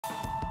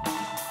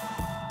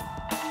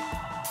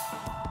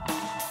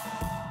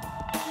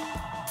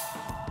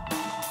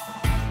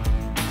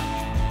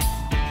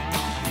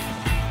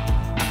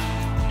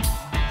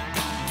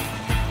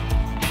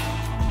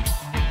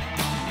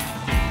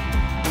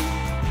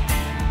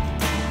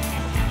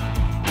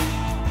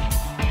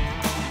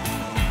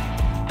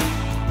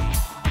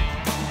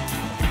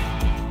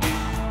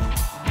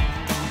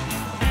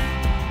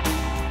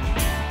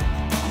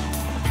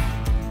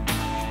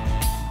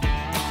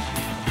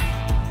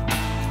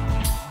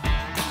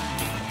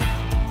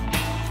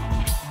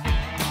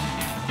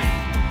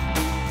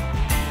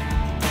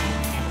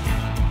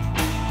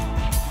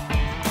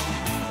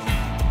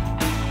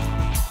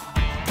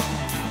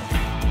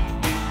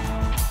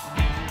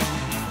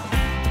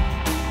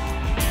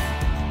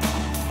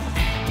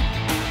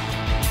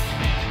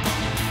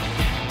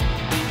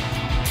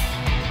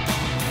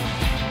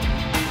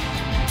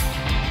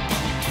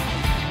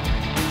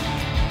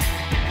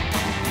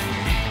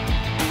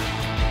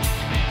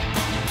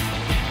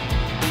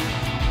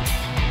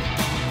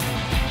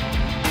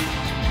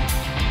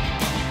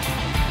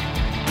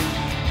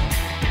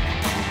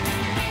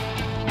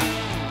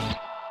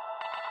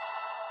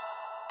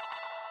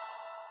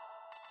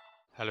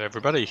Hello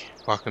everybody,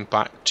 welcome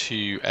back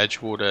to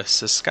Edgewater,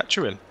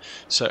 Saskatchewan.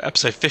 So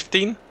episode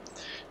 15,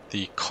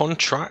 the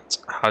contract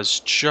has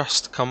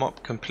just come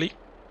up complete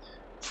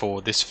for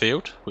this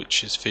field,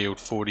 which is field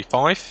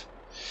 45.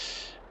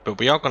 But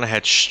we are going to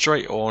head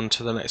straight on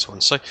to the next one.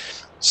 So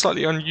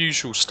slightly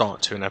unusual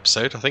start to an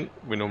episode. I think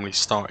we normally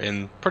start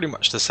in pretty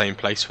much the same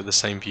place with the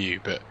same view,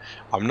 but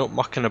I'm not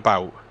mucking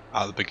about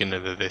at the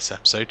beginning of this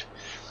episode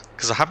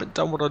because I haven't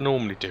done what I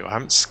normally do. I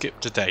haven't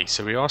skipped a day,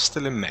 so we are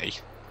still in May.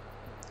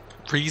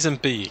 Reason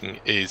being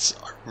is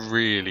I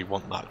really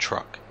want that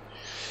truck.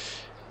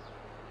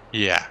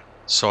 Yeah,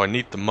 so I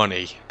need the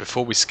money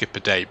before we skip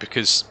a day,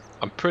 because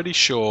I'm pretty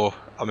sure,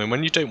 I mean,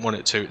 when you don't want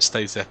it to, it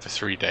stays there for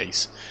 3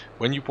 days.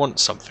 When you want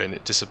something,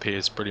 it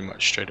disappears pretty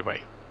much straight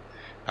away,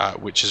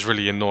 which is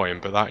really annoying,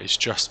 but that is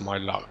just my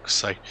luck.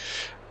 So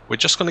we're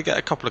just going to get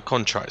a couple of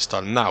contracts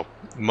done. Now,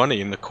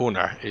 money in the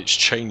corner, it's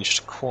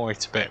changed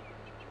quite a bit.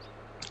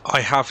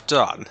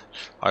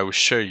 I will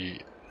show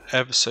you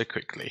ever so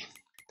quickly.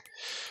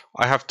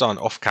 I have done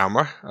off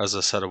camera, as I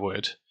said I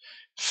would,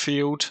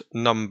 field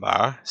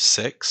number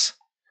 6.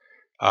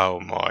 Oh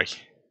my.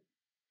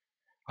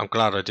 I'm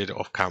glad I did it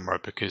off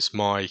camera because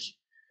my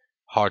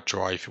hard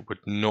drive would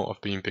not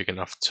have been big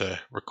enough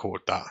to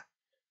record that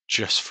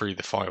just through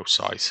the file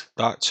size.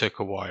 That took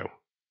a while.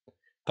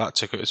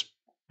 It was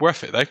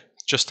worth it though.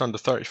 Just under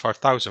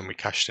 35,000 we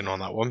cashed in on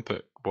that one,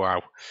 but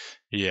wow.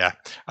 Yeah.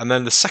 And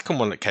then the second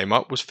one that came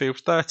up was field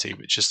 30,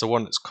 which is the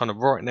one that's kind of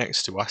right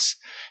next to us.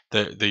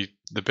 The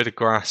bit of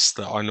grass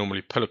that I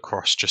normally pull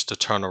across just to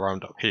turn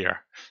around up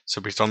here.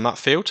 So we've done that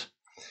field.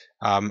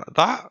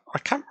 That, I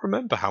can't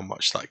remember how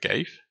much that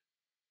gave.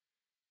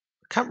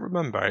 I can't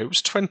remember. It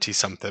was 20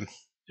 something.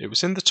 It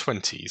was in the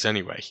 20s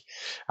anyway.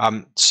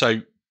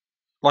 So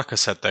like I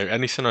said though,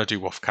 anything I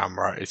do off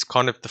camera is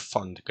kind of the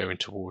fun going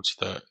towards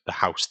the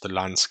house, the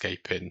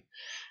landscaping,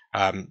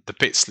 the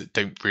bits that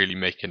don't really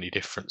make any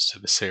difference to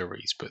the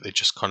series, but they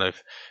just kind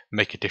of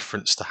make a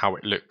difference to how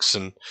it looks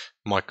and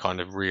my kind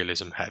of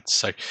realism head.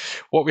 So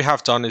what we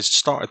have done is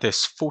started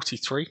this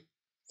 43.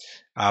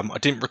 I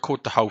didn't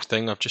record the whole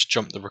thing, I've just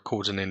jumped the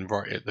recording in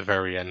right at the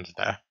very end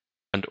there.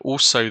 And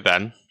also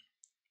then,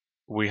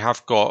 we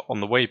have got on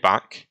the way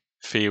back,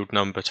 field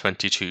number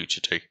 22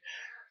 to do.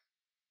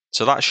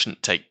 So that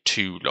shouldn't take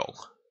too long.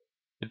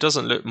 It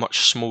doesn't look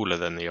much smaller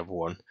than the other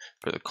one,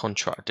 but the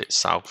contract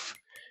itself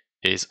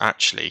is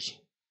actually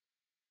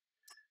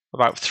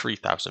about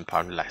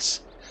 £3,000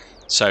 less.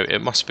 So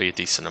it must be a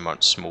decent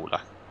amount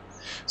smaller.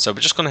 So we're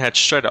just going to head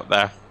straight up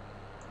there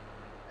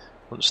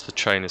once the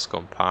train has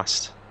gone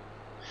past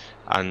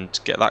and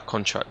get that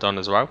contract done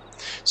as well.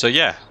 So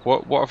yeah,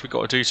 what have we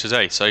got to do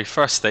today? So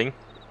first thing,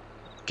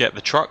 get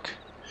the truck.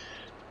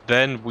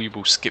 Then we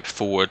will skip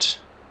forward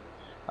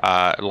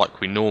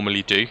like we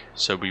normally do,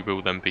 so we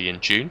will then be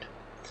in June,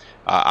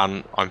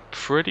 and I'm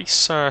pretty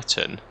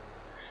certain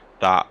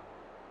that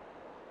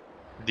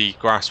the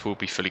grass will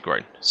be fully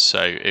grown,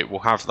 so it will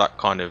have that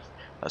kind of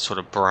sort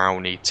of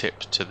browny tip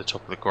to the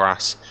top of the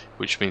grass,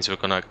 which means we're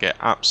going to get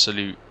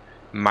absolute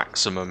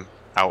maximum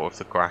out of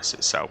the grass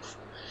itself.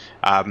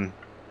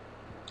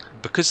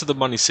 Because of the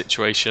money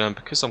situation and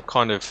because I'm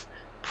kind of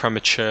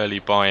prematurely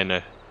buying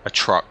a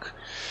truck,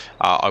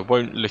 I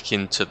won't look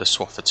into the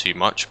swather too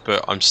much,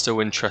 but I'm still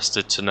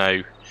interested to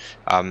know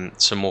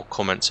some more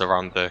comments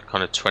around the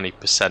kind of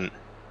 20%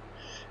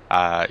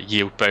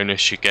 yield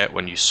bonus you get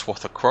when you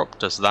swath a crop.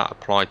 Does that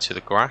apply to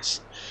the grass?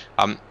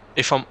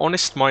 If I'm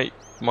honest, my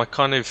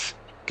kind of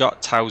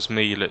gut tells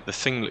me that the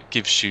thing that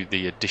gives you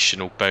the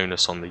additional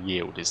bonus on the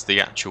yield is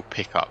the actual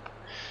pickup,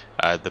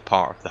 the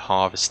part of the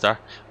harvester.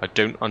 I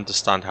don't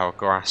understand how a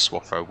grass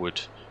swather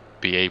would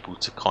be able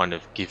to kind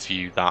of give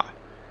you that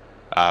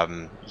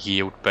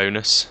yield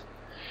bonus,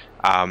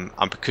 and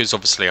because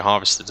obviously a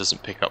harvester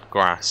doesn't pick up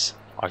grass,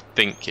 I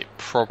think it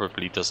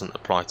probably doesn't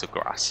apply to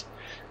grass.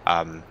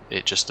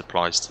 It just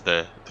applies to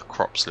the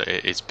crops that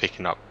it is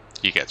picking up.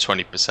 You get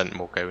 20%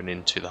 more going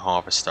into the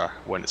harvester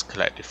when it's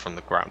collected from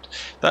the ground.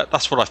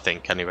 That's what I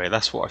think anyway.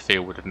 That's what I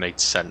feel would have made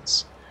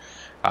sense.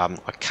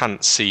 I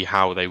can't see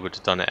how they would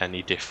have done it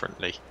any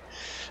differently.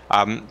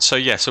 So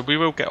yeah, so we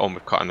will get on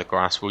with cutting the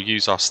grass. We'll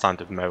use our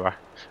standard mower.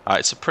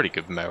 It's a pretty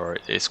good mower.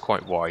 It's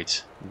quite wide.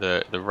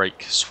 The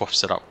rake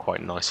swaths it up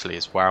quite nicely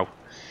as well.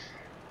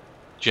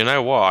 Do you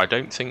know what? I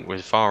don't think we're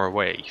far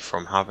away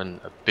from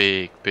having a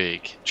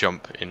big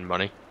jump in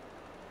money.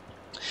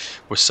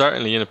 We're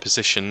certainly in a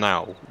position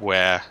now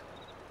where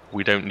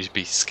we don't need to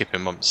be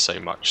skipping months so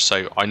much.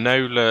 So I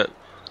know that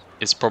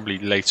it's probably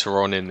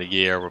later on in the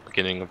year or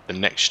beginning of the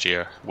next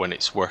year when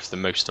it's worth the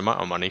most amount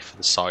of money for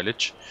the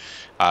silage.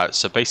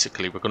 So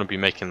basically we're going to be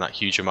making that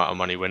huge amount of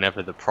money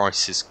whenever the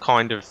price is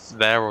kind of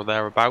there or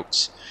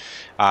thereabouts.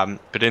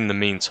 But in the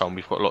meantime,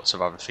 we've got lots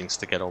of other things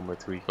to get on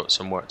with. We've got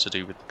some work to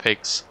do with the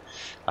pigs.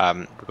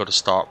 We've got to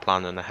start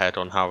planning ahead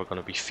on how we're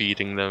going to be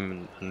feeding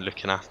them and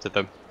looking after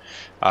them.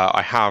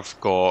 I have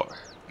got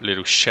a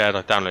little shed.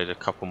 I downloaded a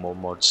couple more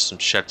mods, some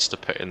sheds to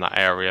put in that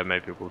area.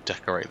 Maybe we'll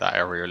decorate that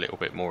area a little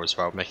bit more as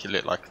well, make it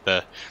look like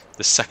the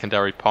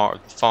secondary part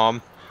of the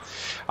farm.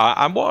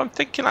 And what I'm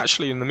thinking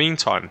actually in the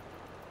meantime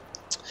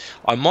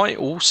I might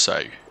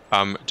also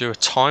do a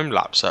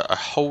time-lapse, a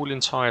whole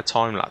entire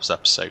time-lapse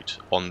episode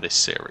on this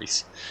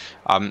series.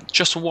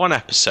 Just one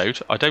episode.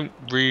 I don't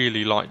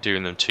really like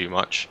doing them too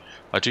much.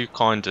 I do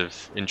kind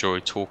of enjoy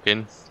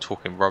talking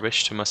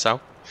rubbish to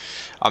myself.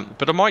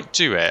 But I might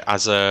do it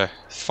as a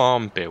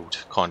farm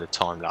build kind of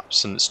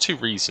time-lapse, and there's two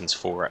reasons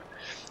for it.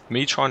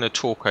 Me trying to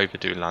talk over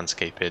doing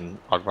landscaping,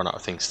 I'd run out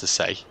of things to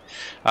say.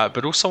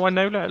 But also I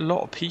know that a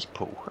lot of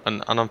people,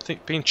 and I'm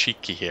being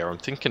cheeky here, I'm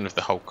thinking of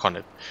the whole kind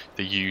of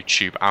the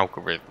YouTube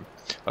algorithm.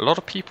 A lot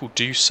of people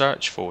do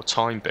search for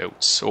time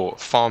builds, or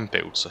farm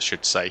builds I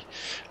should say,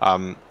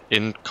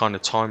 in kind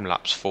of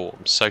time-lapse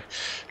form. So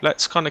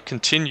let's kind of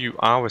continue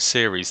our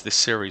series, this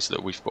series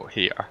that we've got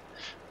here,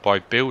 by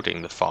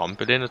building the farm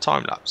but in a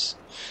time-lapse.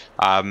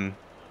 And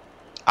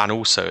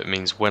also it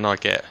means when I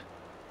get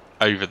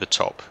over the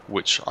top,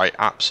 which I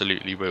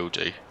absolutely will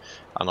do,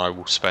 and I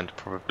will spend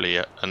probably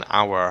an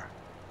hour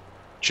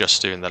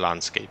just doing the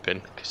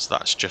landscaping, because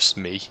that's just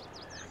me.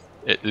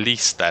 At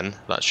least then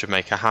that should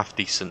make a half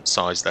decent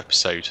sized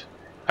episode.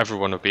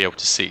 Everyone will be able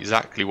to see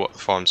exactly what the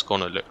farm's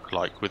gonna look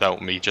like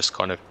without me just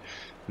kind of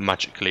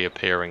magically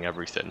appearing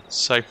everything.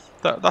 So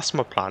that's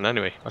my plan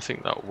anyway. I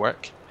think that'll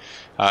work.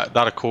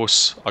 That of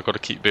course I've got to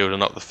keep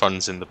building up the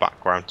funds in the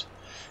background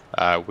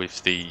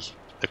with the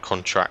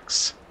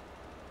contracts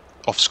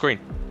off screen.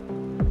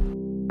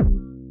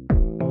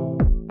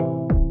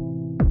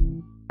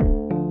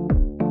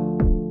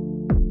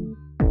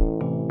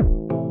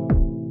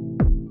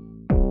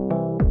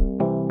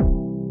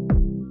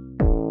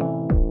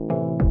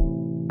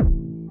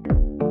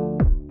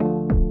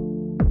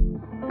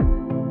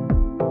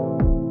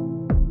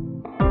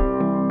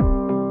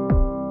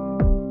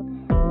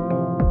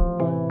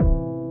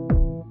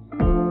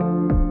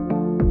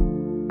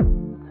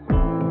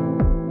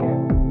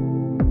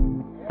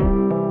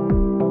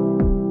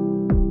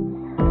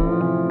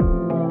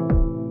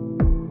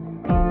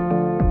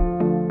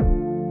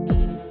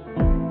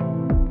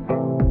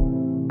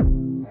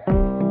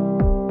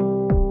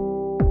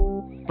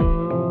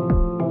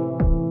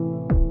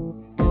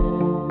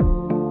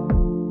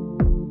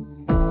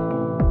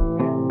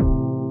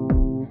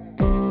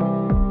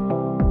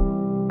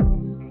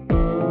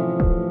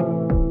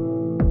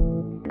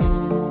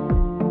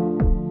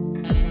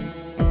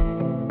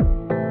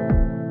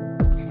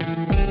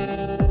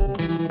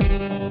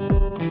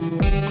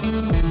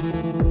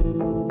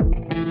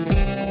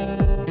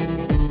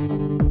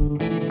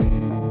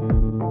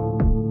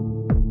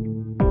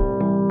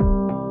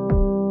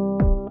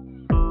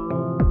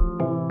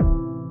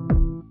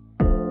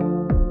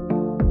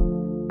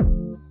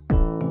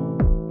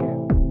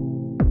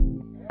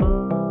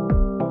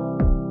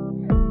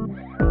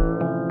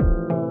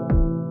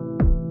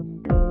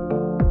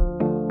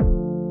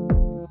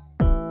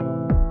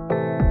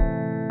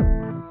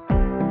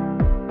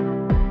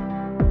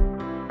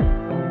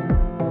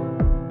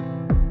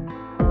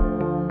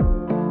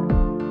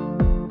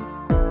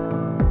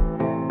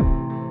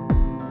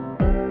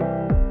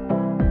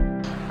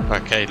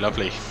 Okay,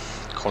 lovely.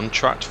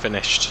 Contract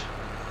finished.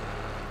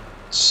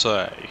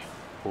 So,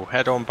 we'll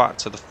head on back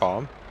to the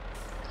farm.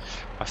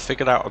 I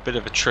figured out a bit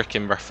of a trick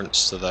in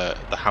reference to the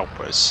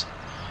helpers.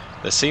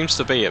 There seems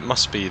to be, it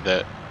must be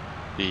that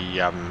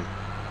the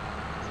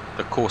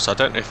course, I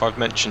don't know if I've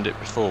mentioned it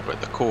before, but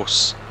the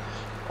course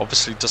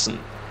obviously doesn't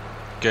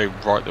go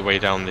right the way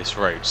down this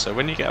road. So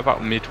when you get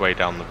about midway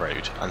down the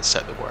road and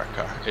set the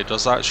worker, it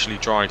does actually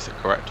drive the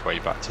correct way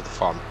back to the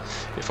farm.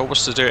 If I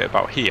was to do it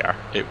about here,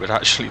 it would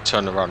actually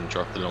turn around and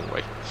drive the long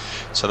way.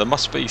 So there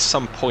must be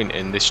some point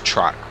in this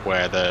track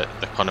where the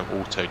kind of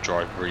auto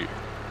drive route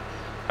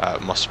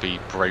must be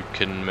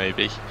broken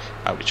maybe,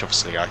 which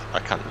obviously I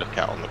can't look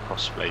at on the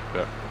Crossplay,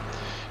 but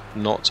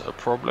not a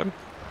problem.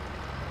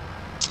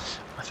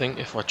 I think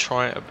if I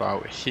try it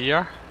about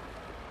here,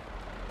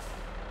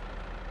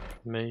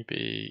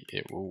 maybe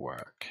it will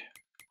work.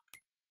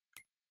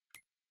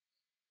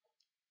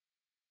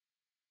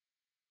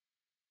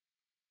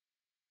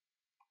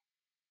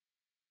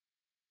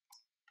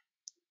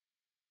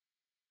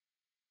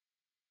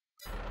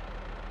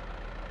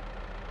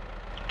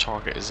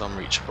 Target is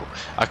unreachable.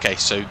 Okay,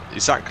 so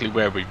exactly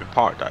where we've been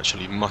parked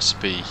actually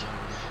must be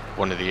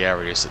one of the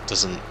areas that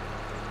doesn't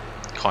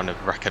kind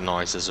of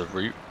recognise as a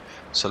route.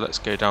 So let's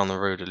go down the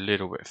road a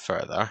little bit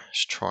further.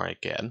 Let's try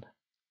again.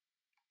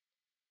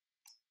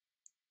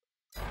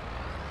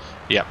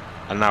 Yep,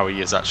 and now he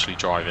is actually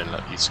driving.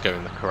 Look, he's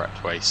going the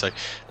correct way. So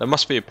there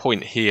must be a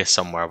point here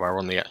somewhere where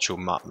on the actual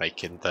map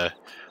making the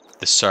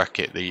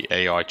circuit, the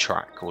AI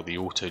track or the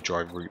auto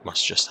drive route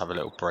must just have a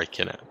little break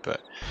in it,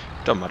 but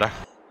don't matter.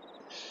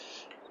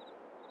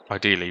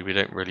 Ideally, we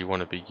don't really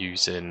want to be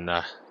using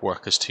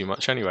workers too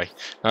much anyway.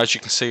 Now, as you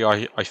can see,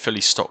 I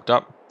fully stocked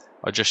up.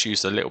 I just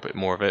used a little bit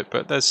more of it,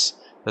 but there's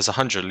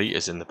 100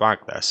 litres in the bag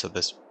there, so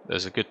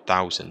there's a good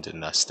 1,000 in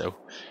there still.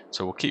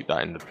 So we'll keep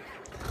that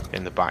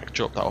in the back.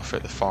 Drop that off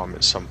at the farm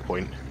at some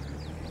point.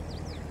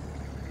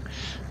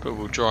 But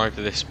we'll drive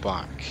this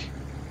back.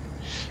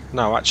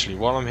 Now, actually,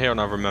 while I'm here and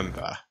I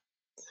remember,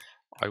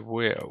 I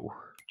will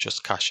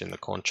just cash in the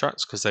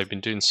contracts because they've been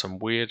doing some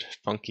weird,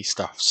 funky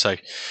stuff. So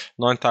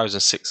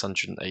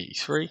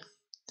 9,683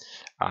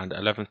 and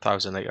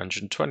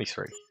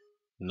 11,823.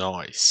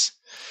 Nice.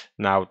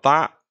 Now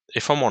that,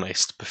 if I'm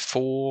honest,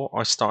 before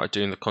I started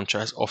doing the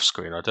contracts off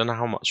screen, I don't know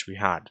how much we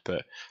had,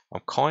 but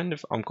I'm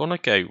gonna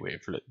go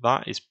with, look,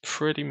 that is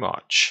pretty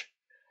much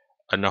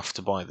enough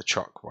to buy the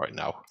truck right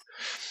now.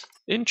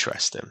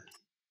 Interesting.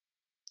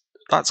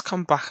 That's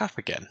come back up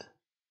again.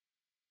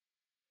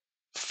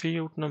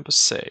 Field number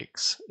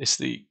 6. It's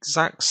the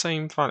exact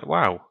same value.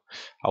 Wow.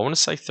 I want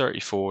to say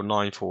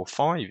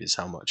 34,945 is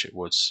how much it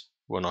was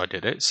when I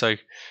did it. So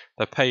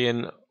they're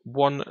paying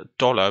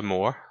 $1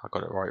 more. I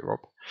got it right, Rob.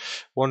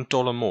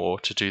 $1 more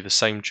to do the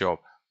same job,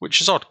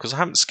 which is odd because I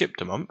haven't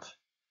skipped a month.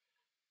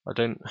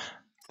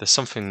 There's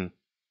something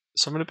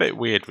a bit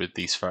weird with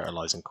these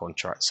fertilizing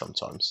contracts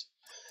sometimes.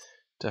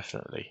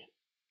 Definitely.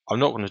 I'm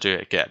not going to do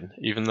it again,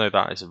 even though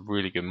that is a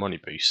really good money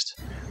boost.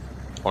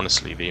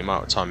 Honestly, the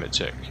amount of time it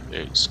took,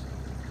 it's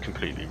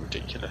completely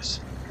ridiculous.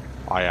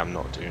 I am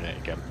not doing it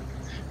again.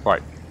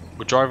 Right,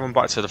 we'll drive on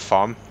back to the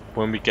farm.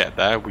 When we get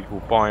there, we will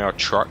buy our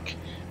truck,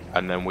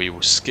 and then we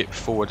will skip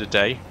forward a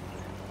day,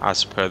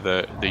 as per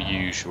the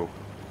usual.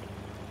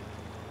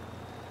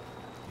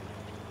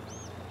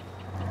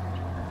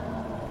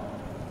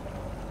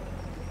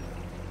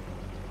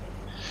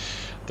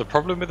 The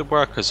problem with the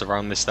workers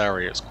around this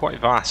area, it's quite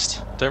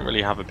vast. Don't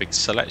really have a big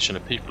selection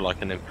of people I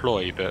can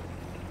employ, but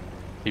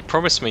he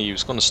promised me he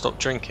was going to stop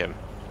drinking,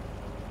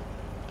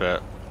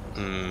 but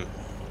I'm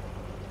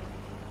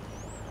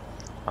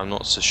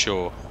not so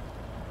sure.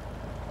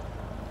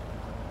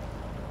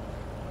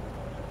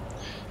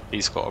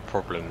 He's got a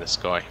problem, this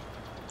guy.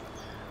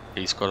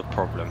 He's got a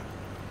problem.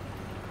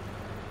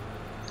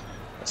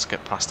 Let's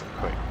get past him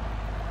quick.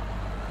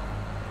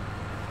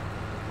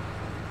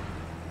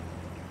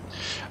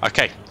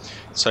 Okay,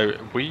 so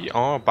we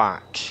are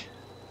back.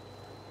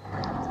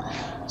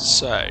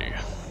 So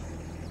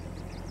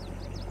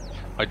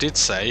I did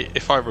say,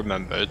 if I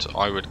remembered,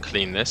 I would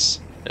clean this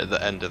at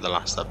the end of the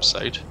last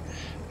episode.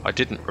 I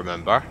didn't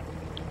remember,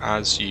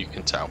 as you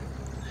can tell.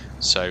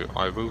 So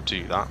I will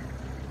do that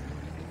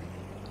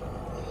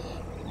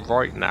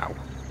right now.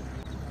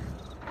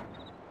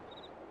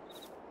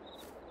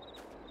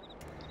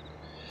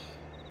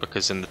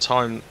 Because in the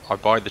time I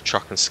buy the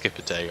truck and skip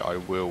a day, I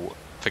will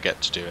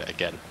forget to do it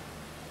again.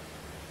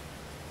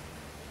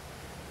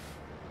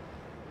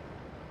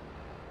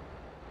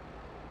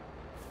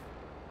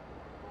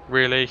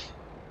 Really?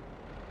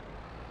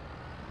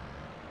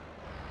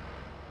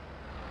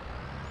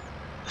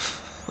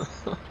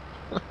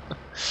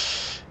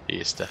 He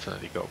has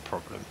definitely got a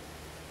problem.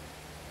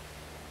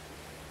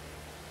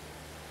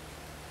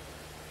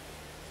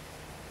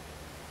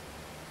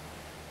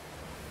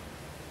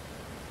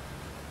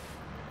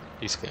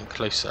 He's getting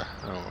closer.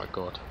 Oh my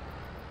god.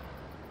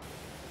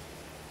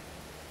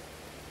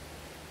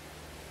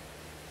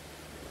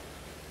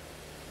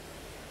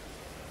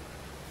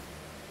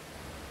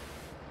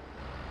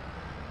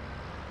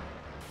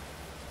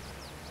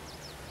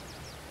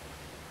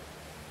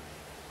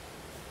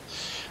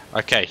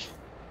 Okay,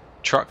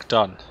 truck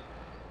done.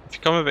 If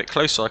you come a bit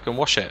closer I can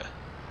wash it.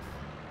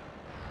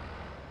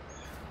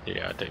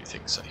 Yeah, I don't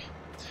think so.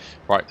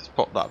 Right, let's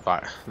pop that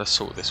back. Let's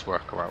sort this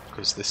worker out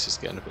because this is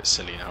getting a bit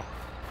silly now.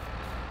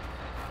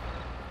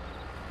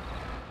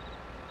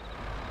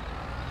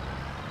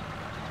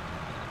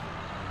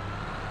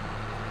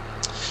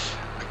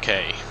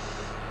 Okay,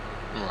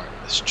 right,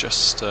 let's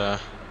just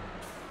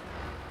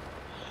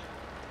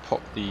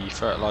pop the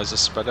fertilizer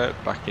spreader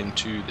back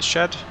into the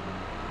shed.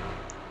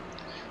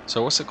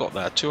 So what's it got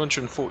there?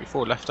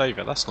 244 left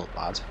over, that's not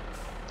bad.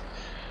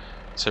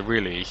 So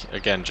really,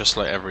 again, just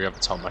like every other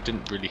time, I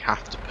didn't really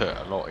have to put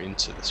a lot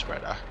into the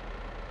spreader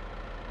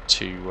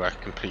to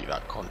complete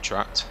that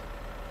contract.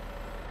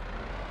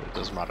 It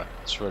doesn't matter,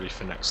 it's ready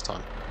for next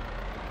time.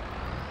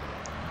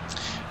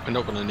 We're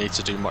not going to need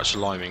to do much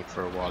liming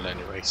for a while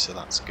anyway, so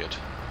that's good.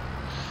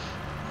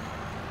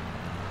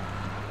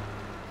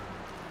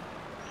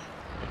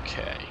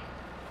 Okay.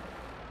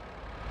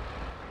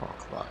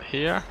 Park that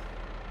here.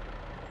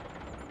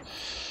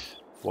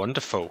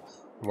 Wonderful.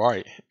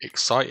 Right,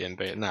 exciting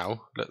bit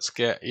now. Let's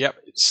get, yep,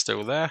 it's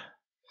still there.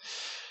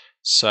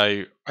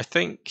 So I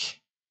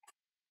think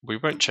we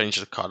won't change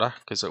the colour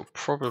because it'll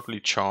probably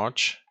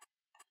charge.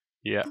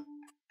 Yeah.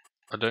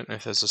 I don't know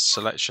if there's a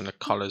selection of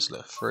colours that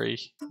are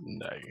free.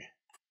 No.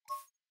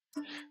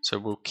 So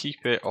we'll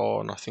keep it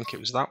on, I think it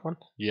was that one.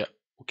 Yep,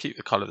 we'll keep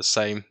the colour the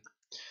same.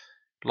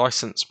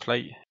 License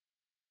plate.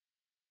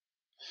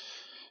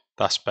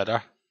 That's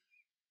better.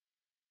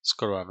 It's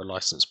got to have a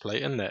license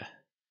plate, isn't it?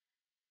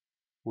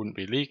 Wouldn't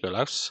be legal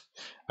else.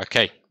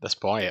 Okay, let's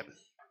buy it.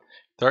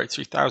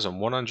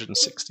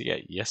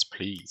 33,168. Yes,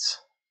 please.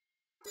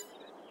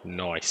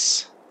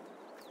 Nice.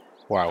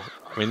 Wow.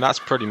 I mean, that's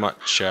pretty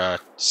much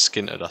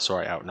skinted us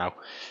right out now.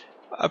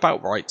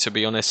 About right, to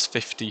be honest.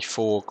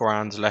 54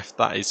 grand left.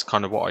 That is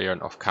kind of what I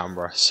earned off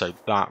camera. So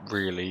that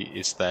really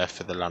is there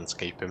for the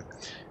landscaping.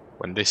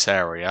 When this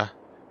area,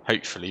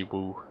 hopefully,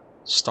 will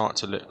start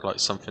to look like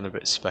something a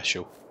bit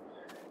special.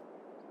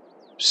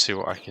 see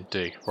what I can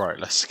do. Right,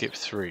 let's skip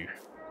through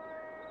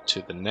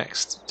to the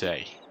next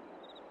day.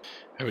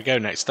 Here we go,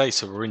 next day.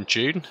 So we're in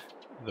June.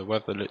 The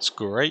weather looks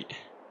great.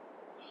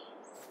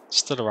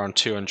 Still around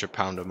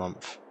 £200 a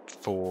month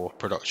for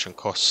production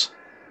costs,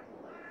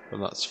 but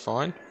that's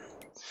fine.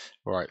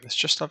 Right, let's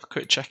just have a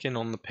quick check in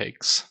on the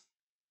pigs.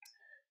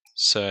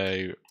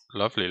 So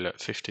lovely, look,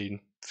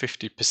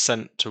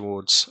 50%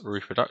 towards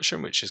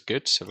reproduction, which is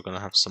good. So we're going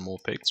to have some more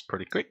pigs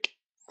pretty quick.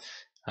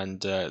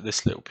 And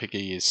this little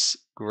piggy is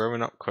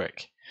growing up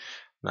quick.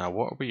 Now,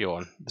 what are we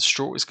on? The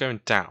straw is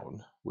going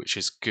down, which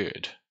is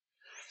good.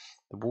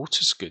 The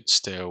water's good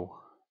still.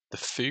 The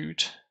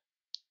food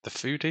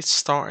is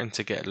starting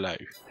to get low.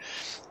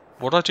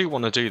 What I do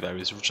want to do though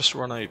is just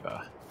run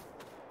over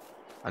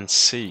and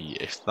see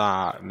if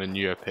that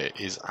manure pit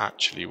is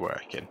actually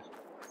working.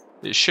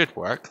 It should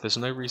work, there's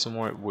no reason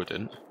why it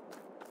wouldn't,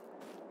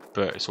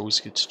 but it's always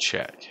good to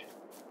check.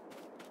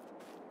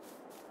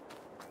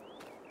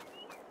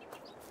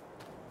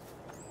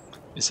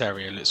 This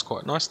area looks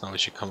quite nice now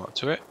as you come up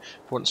to it.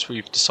 Once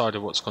we've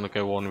decided what's going to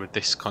go on with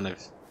this kind of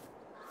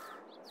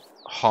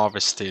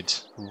harvested,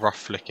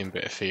 rough looking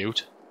bit of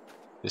field,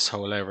 this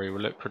whole area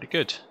will look pretty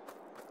good.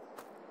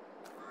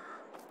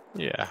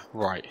 Yeah,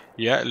 right.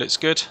 Yeah, it looks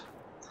good.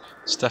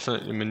 It's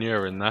definitely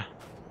manure in there.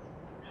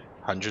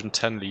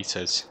 110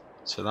 litres,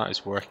 so that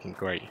is working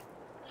great.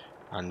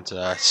 And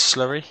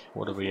slurry,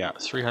 what are we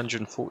at?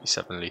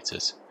 347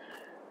 litres.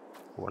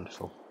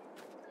 Wonderful.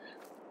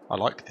 I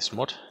like this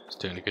mod, it's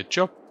doing a good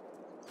job.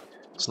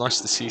 It's nice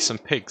to see some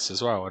pigs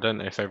as well. I don't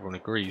know if everyone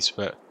agrees,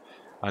 but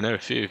I know a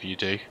few of you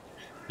do.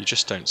 You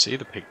just don't see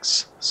the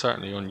pigs,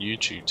 certainly on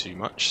YouTube too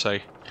much, so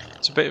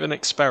it's a bit of an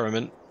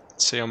experiment.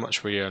 See how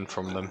much we earn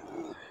from them,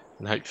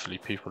 and hopefully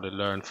people will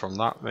learn from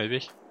that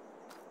maybe.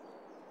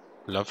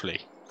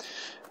 Lovely.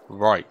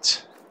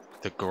 Right,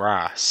 the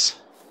grass.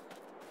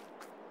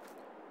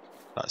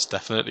 That's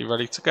definitely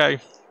ready to go.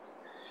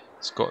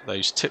 It's got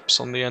those tips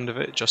on the end of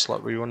it, just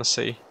like we want to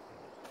see.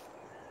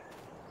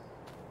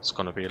 It's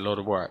going to be a lot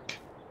of work.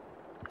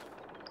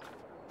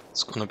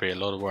 It's going to be a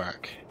lot of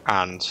work,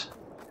 and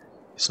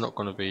it's not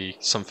going to be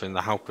something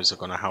the helpers are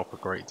going to help a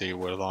great deal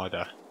with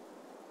either.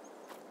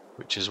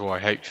 Which is why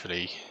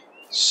hopefully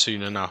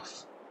soon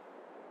enough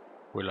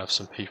we'll have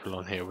some people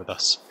on here with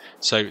us.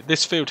 So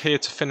this field here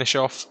to finish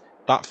off,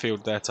 that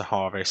field there to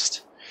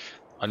harvest.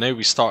 I know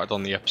we started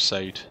on the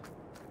episode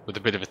with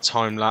a bit of a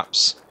time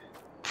lapse.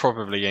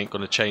 Probably ain't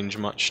going to change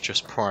much,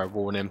 just prior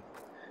warning.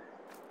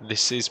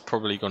 This is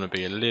probably going to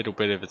be a little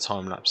bit of a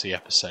time-lapsey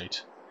episode.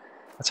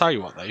 I tell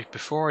you what though,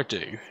 before I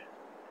do,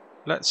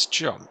 let's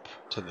jump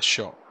to the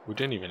shop. We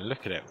didn't even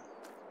look at it.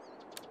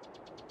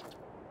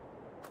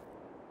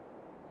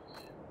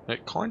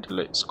 It kind of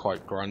looks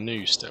quite brand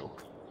new still.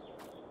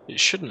 It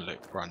shouldn't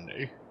look brand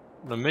new.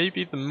 Now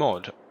maybe the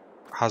mod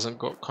hasn't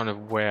got kind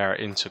of wear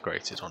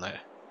integrated on it,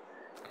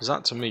 because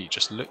that to me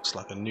just looks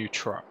like a new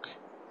truck.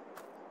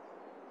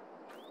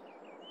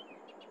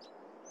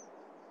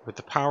 With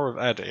the power of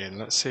editing,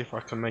 let's see if I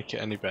can make it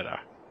any better.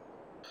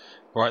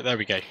 Right, there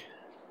we go.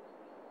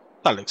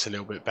 That looks a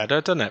little bit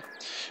better, doesn't it?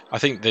 I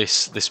think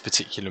this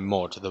particular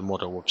mod, the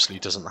model obviously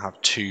doesn't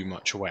have too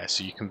much wear,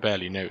 so you can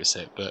barely notice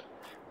it, but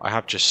I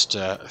have just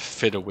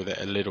fiddled with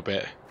it a little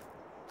bit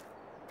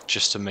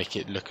just to make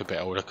it look a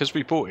bit older, because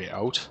we bought it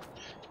old.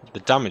 The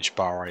damage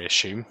bar, I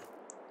assume.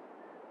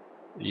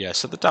 Yeah,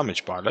 so the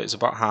damage bar is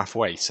about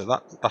halfway, so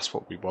that's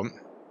what we want.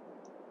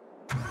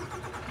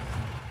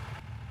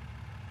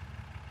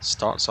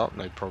 Starts up,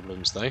 no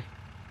problems though.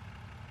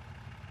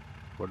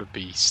 What a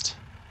beast.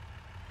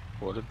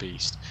 What a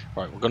beast.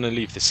 Right, we're going to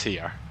leave this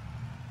here.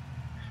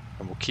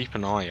 And we'll keep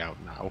an eye out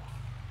now,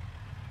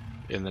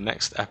 in the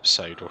next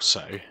episode or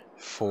so,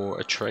 for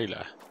a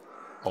trailer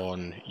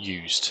on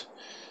used.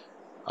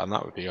 And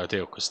that would be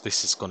ideal, because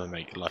this is going to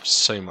make life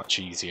so much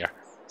easier.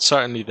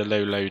 Certainly the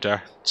low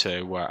loader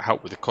to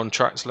help with the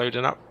contracts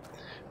loading up.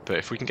 But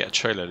if we can get a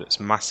trailer that's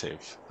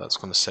massive, that's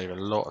going to save a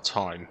lot of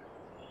time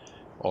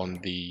on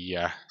the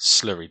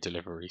slurry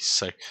deliveries.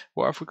 So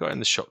what have we got in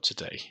the shop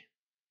today?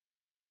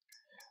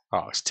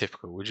 Oh, it's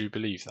typical. Would you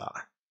believe that?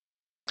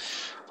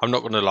 I'm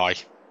not going to lie.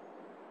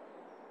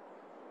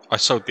 I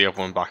sold the other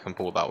one back and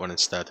bought that one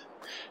instead.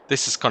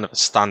 This is kind of a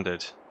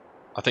standard.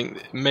 I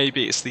think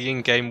maybe it's the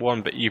in-game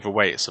one, but either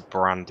way it's a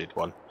branded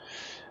one.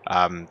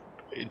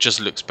 It just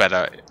looks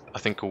better. I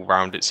think all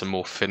round it's a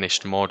more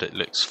finished mod. It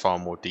looks far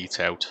more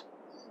detailed.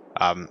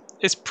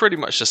 It's pretty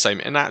much the same.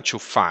 In actual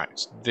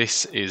fact,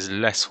 this is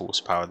less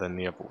horsepower than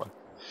the other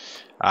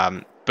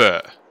one.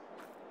 But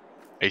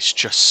it's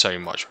just so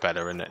much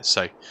better in it.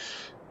 So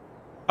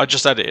I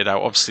just edited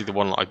out. Obviously the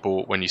one that I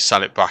bought, when you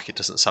sell it back, it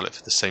doesn't sell it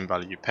for the same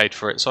value you paid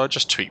for it. So I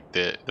just tweaked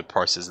the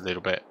prices a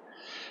little bit.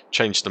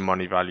 Changed the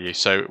money value.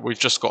 So we've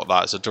just got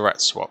that as a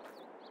direct swap.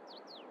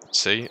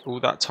 See, all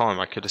that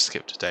time I could have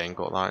skipped a day and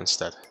got that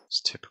instead.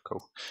 It's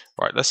typical.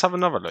 Right, let's have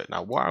another look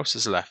now. What else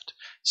is left?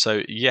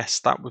 So yes,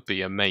 that would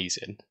be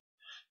amazing.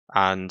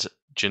 And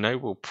do you know,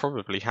 we'll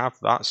probably have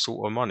that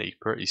sort of money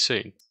pretty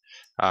soon.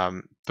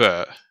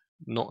 But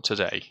not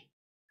today.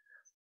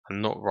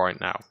 And not right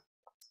now.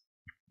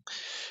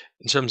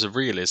 In terms of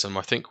realism,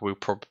 I think we'll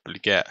probably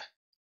get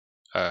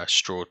a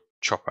straw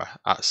chopper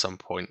at some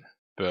point,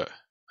 but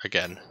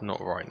again,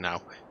 not right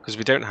now, because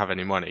we don't have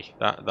any money.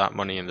 That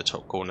money in the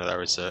top corner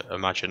there is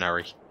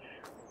imaginary.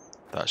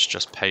 That's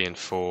just paying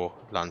for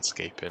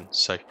landscaping.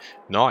 So,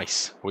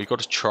 nice. We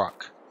got a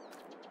truck.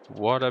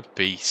 What a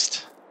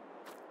beast.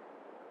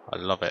 I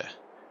love it.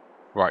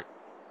 Right,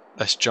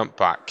 let's jump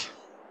back.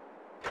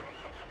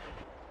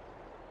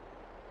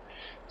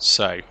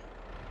 So,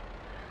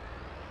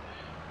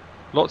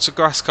 lots of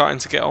grass cutting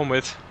to get on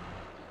with.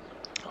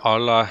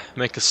 I'll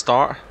make a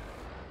start,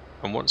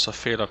 and once I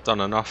feel I've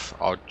done enough,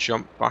 I'll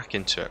jump back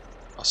into it.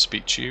 I'll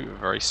speak to you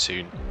very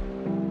soon.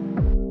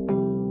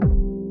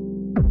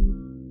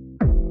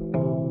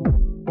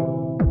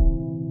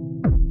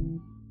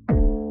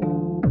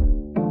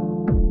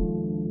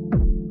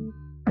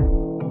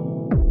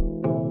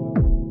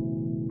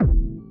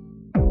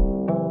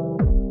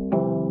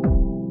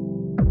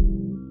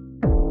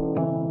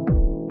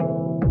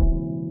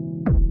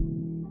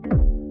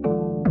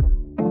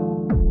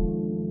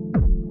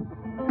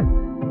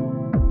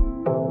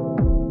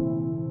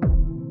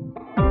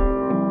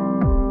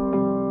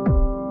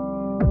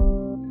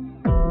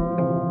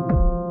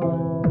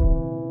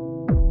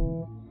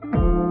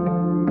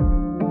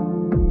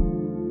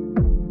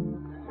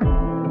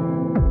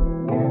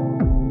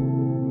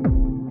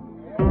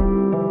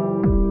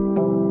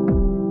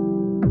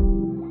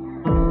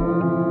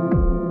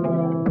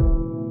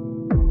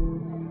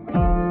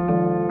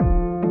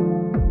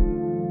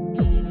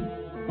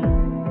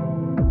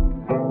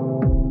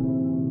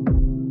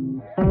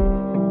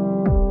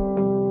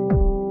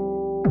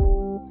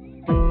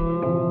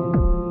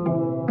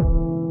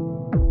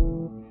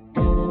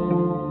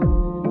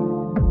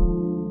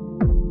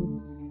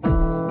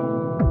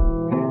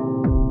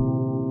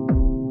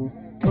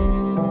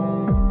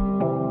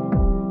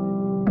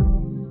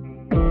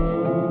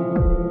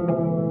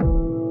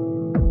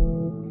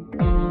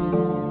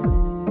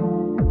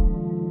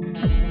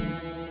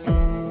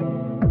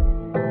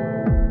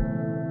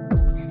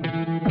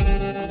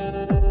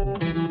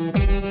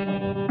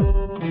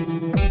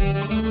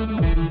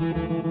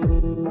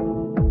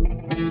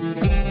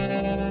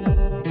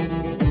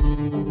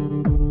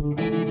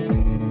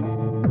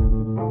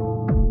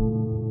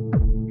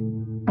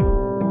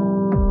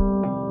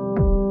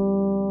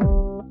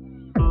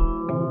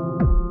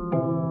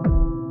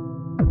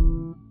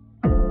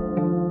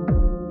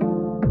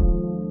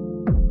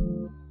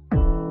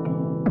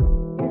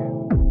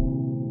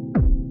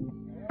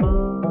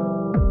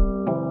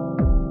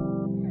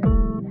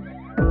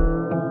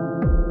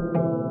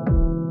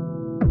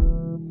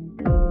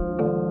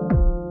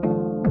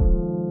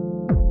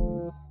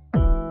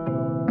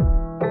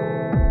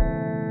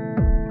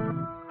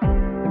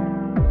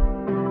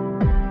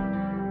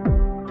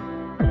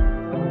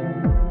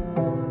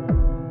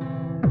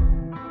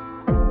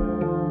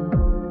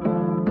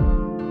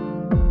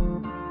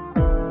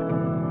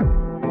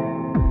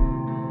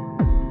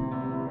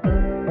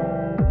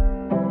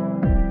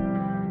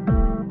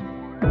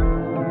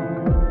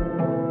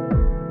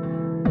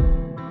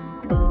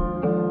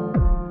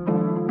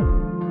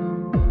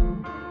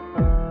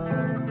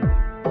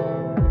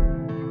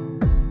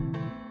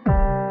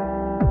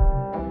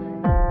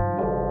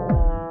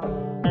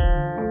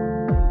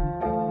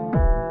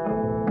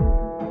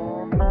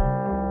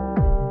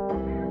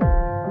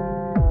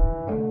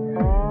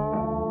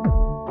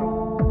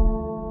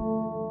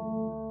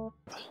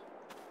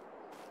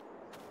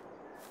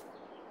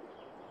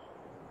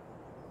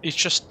 He's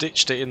just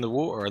ditched it in the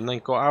water and then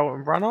got out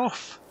and ran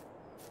off.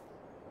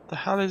 What the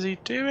hell is he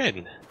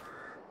doing?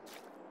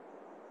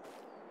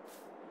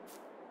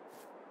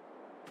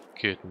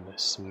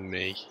 Goodness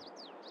me.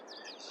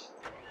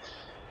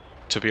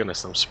 To be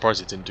honest, I'm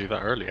surprised he didn't do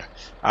that earlier.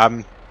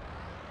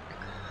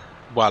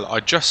 Well, I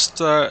just...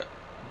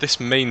 this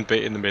main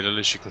bit in the middle,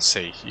 as you can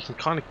see, you can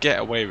kind of get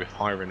away with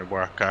hiring a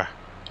worker.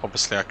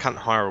 Obviously, I can't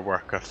hire a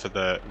worker for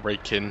the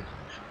raking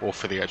or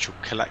for the actual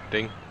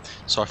collecting,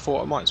 so I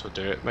thought I might as well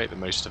do it, make the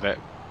most of it.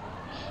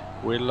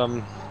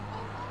 We'll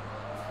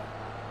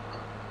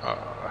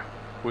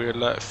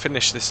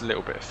finish this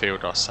little bit of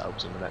field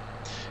ourselves in a minute,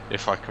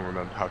 if I can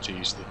remember how to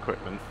use the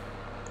equipment.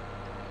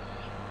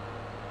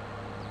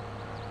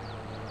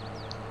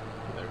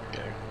 There we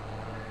go.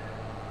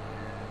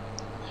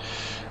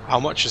 How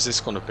much is this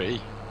going to be?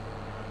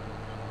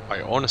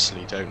 I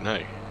honestly don't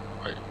know.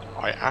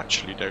 I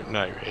actually don't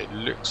know. It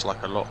looks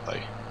like a lot though.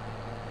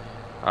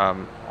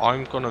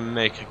 I'm going to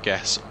make a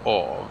guess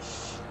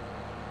of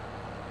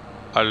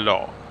a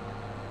lot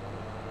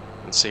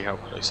and see how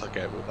close I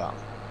get with that.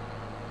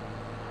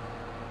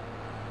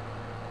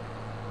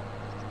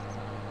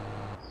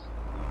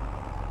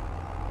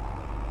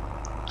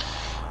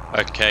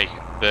 Okay,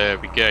 there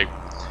we go.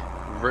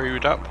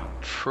 Rode up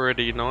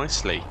pretty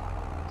nicely.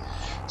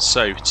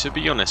 So, to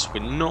be honest,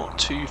 we're not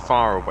too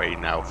far away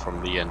now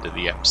from the end of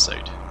the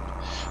episode.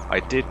 I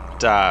did,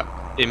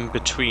 in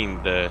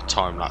between the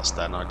time-lapse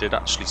then, I did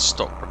actually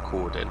stop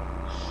recording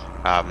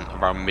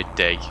around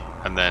midday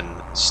and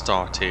then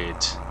started,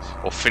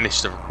 or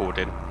finished the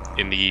recording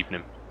in the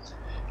evening.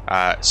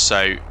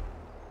 So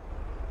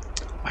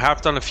I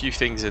have done a few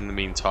things in the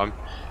meantime.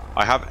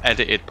 I have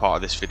edited part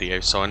of this video,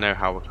 so I know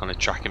how we're kind of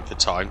tracking for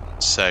time,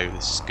 so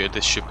this is good.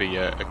 This should be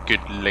a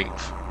good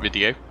length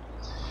video.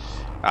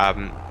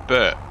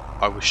 But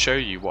I will show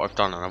you what I've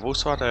done, and I've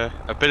also had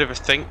a bit of a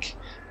think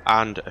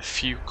and a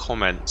few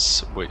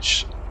comments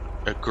which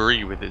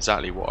agree with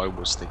exactly what I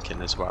was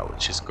thinking as well,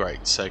 which is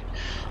great. So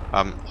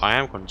I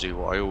am going to do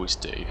what I always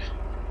do.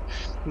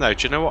 No,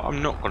 do you know what?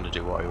 I'm not going to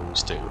do what I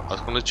always do. I was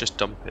going to just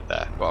dump it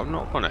there, but I'm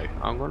not going to.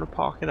 I'm going to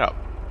park it up.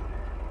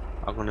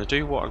 I'm going to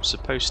do what I'm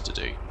supposed to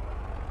do.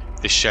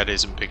 This shed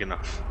isn't big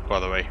enough,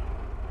 by the way.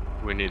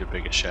 We need a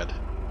bigger shed.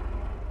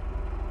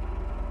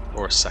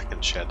 Or a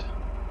second shed.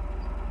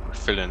 We're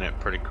filling it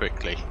pretty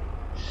quickly.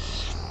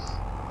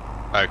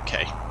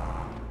 Okay.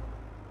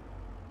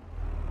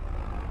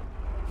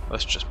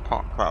 Let's just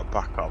park that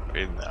back up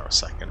in there a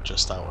second,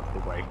 just out of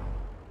the way.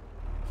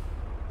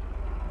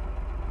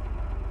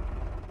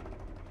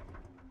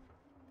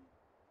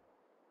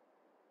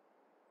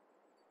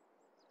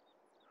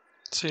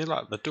 See,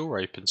 like, the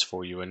door opens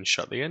for you and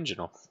shut the engine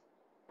off.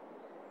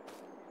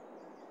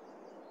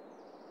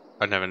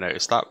 I never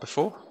noticed that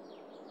before.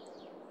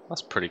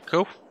 That's pretty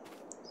cool.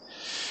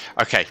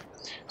 Okay,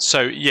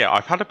 so yeah,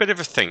 I've had a bit of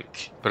a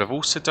think, but I've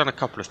also done a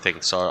couple of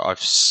things. So I've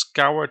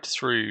scoured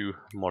through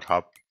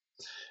ModHub,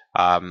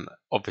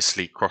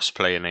 obviously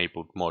crossplay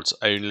enabled mods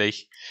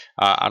only,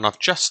 and I've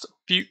just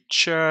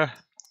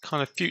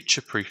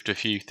future-proofed a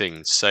few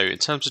things. So in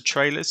terms of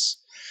trailers,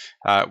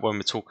 when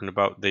we're talking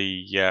about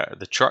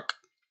the truck,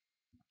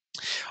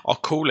 I'll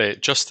call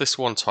it, just this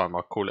one time,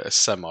 I'll call it a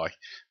semi.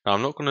 Now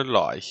I'm not going to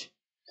lie.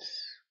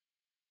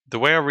 The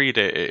way I read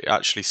it, it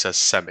actually says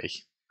semi,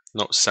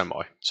 not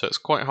semi, so it's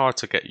quite hard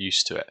to get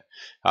used to it.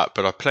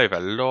 But I play with a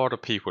lot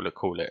of people that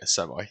call it a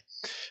semi.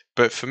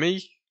 But for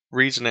me,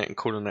 reading it and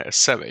calling it a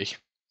semi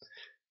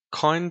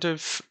kind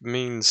of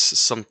means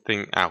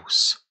something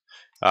else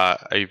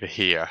over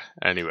here,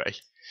 anyway.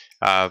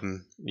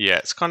 Yeah,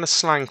 it's kind of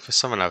slang for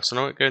someone else, and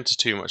I won't go into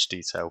too much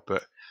detail,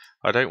 but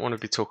I don't want to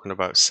be talking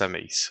about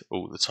semis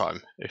all the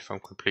time, if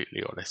I'm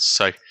completely honest.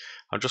 So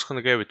I'm just going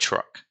to go with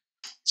truck.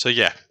 So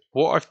yeah,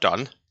 what I've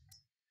done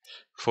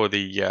for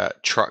the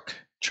truck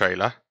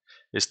trailer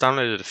is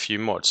downloaded a few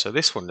mods. So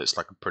this one looks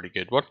like a pretty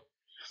good one.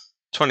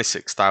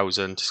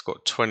 26,000, it's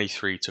got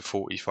 23 to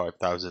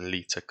 45,000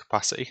 litre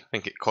capacity. I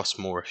think it costs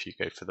more if you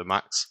go for the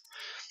max.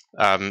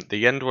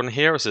 The end one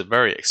here is a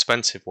very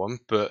expensive one,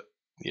 but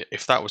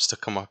if that was to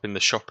come up in the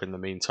shop in the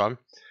meantime,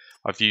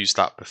 I've used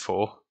that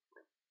before.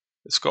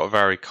 It's got a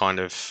very kind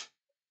of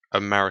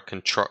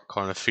American truck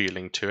kind of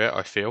feeling to it,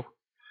 I feel.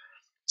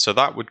 So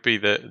that would be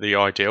the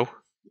ideal.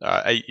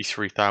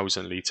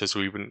 83,000 litres.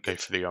 We wouldn't go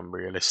for the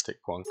unrealistic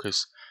one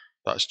because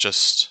that's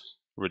just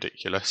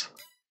ridiculous.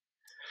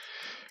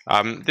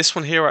 This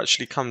one here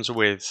actually comes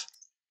with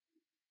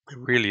a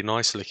really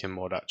nice looking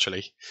mod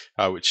actually,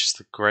 which is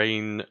the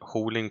grain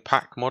hauling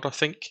pack mod, I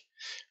think.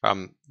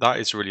 That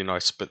is really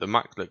nice, but the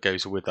Mac that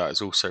goes with that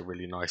is also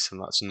really nice, and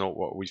that's not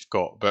what we've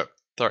got. But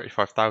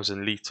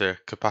 35,000 litre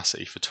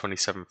capacity for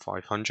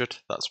 27,500,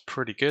 that's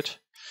pretty good.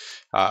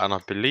 And I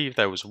believe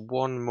there was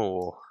one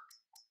more,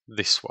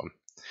 this one.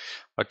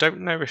 I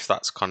don't know if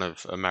that's kind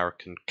of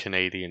American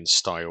Canadian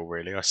style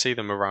really. I see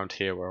them around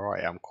here where I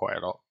am quite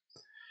a lot.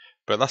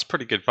 But that's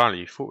pretty good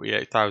value,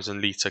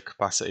 48,000 litre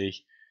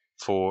capacity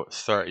for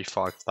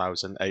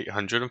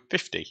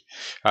 35,850.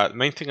 The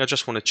main thing I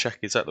just want to check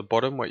is at the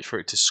bottom, wait for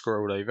it to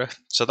scroll over.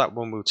 So that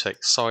one will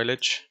take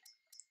silage.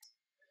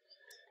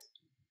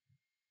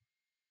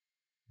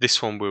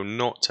 This one will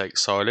not take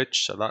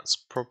silage, so that's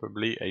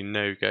probably a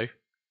no-go.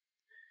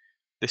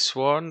 This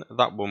one,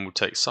 that one will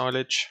take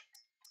silage.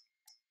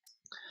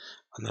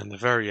 And then the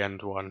very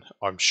end one,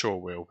 I'm sure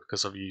will,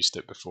 because I've used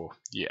it before.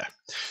 Yeah.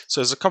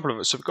 So there's a couple of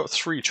it. So we've got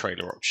 3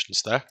 trailer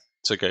options there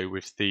to go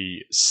with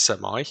the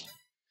semi.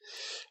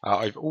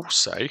 I've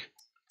also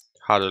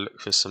had a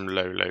look for some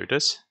low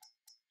loaders.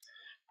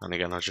 And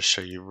again, I'll just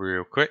show you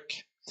real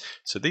quick.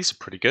 So these are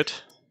pretty good.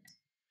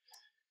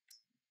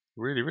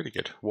 Really, really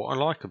good. What I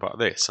like about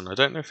this, and I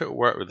don't know if it will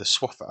work with the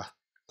swather,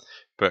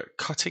 but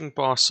cutting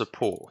bar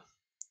support.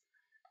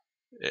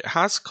 It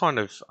has kind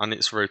of, and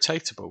it's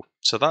rotatable,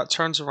 so that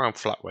turns around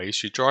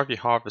flatways. You drive your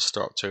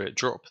harvester up to it,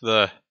 drop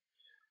the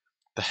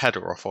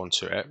header off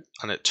onto it,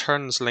 and it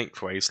turns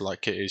lengthways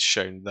like it is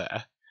shown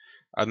there,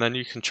 and then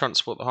you can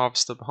transport the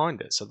harvester behind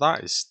it. So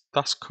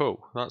that's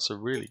cool. That's a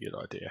really good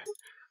idea.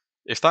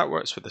 If that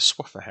works with the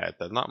swather head,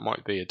 then that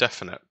might be a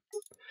definite.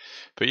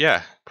 But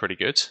yeah, pretty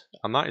good,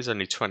 and that is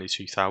only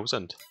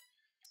 22,000.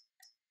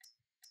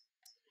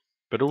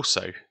 But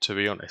also, to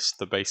be honest,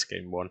 the base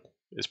game one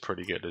is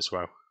pretty good as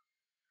well.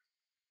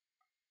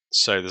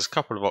 So there's a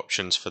couple of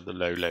options for the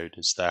low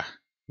loaders there,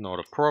 not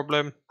a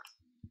problem.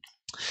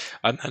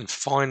 And then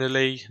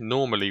finally,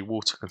 normally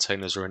water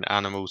containers are in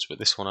animals, but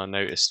this one I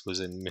noticed was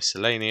in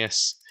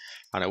miscellaneous,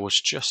 and it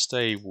was just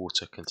a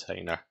water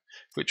container,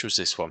 which was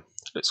this one.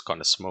 It's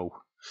kind of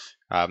small,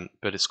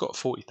 but it's got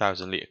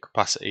 40,000 litre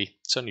capacity.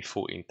 It's only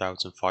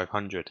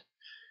 14,500.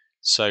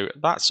 So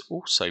that's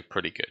also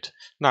pretty good.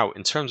 Now,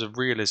 in terms of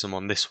realism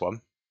on this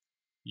one,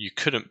 you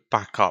couldn't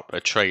back up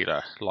a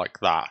trailer like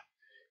that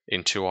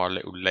into our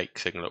little lake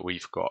thing that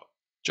we've got,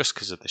 just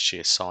because of the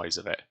sheer size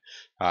of it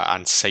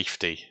and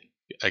safety.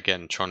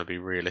 Again, trying to be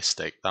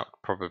realistic, that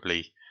would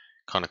probably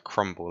kind of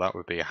crumble. That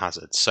would be a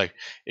hazard. So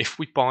if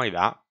we buy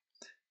that,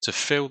 to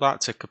fill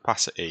that to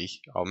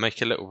capacity, I'll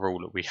make a little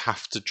rule that we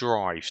have to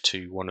drive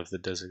to one of the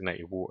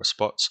designated water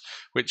spots,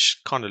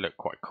 which kind of look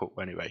quite cool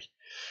anyway.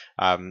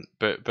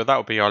 But that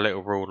would be our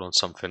little rule on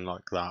something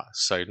like that.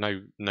 So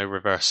no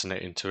reversing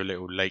it into a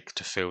little lake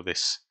to fill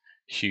this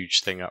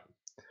huge thing up.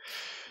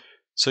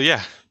 So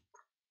yeah,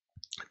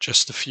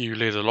 just a few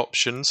little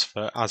options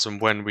for as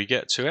and when we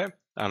get to it,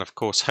 and of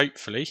course,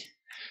 hopefully,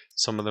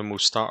 some of them will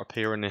start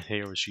appearing in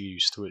here as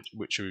used,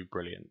 which will be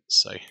brilliant.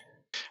 So.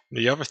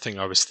 The other thing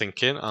I was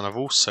thinking, and I've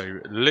also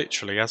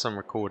literally, as I'm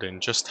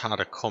recording, just had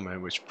a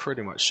comment which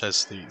pretty much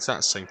says the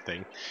exact same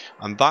thing,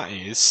 and that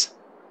is,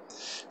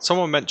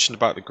 someone mentioned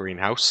about the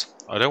greenhouse.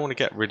 I don't want to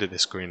get rid of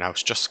this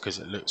greenhouse just because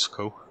it looks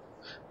cool,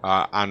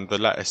 and the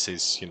lettuce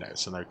is,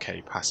 it's an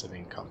okay passive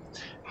income.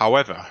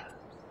 However,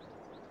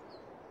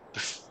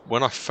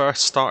 when I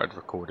first started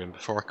recording,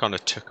 before I kind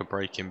of took a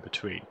break in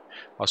between,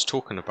 I was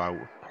talking about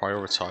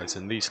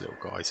prioritising these little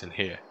guys in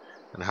here,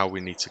 and how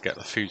we need to get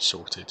the food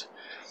sorted.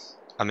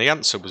 And the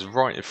answer was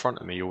right in front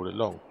of me all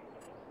along.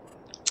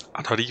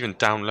 And I'd even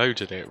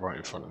downloaded it right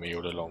in front of me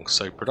all along.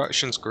 So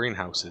Productions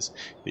Greenhouses,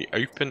 the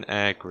open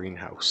air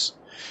greenhouse.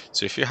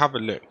 So if you have a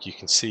look, you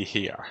can see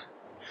here,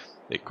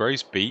 it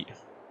grows beet,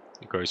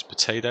 it grows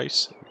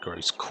potatoes, it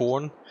grows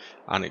corn,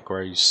 and it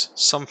grows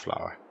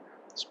sunflower.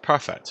 It's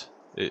perfect.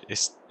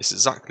 It's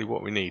exactly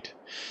what we need.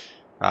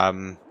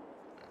 So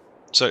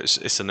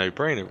it's a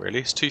no-brainer really.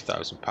 It's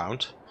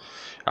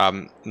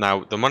 £2,000.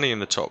 Now the money in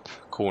the top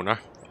corner,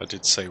 I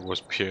did say,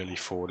 was purely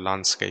for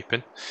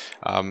landscaping,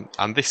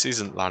 and this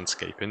isn't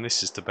landscaping,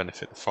 this is to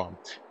benefit the farm.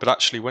 But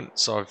actually,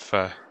 once I've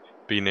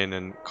been in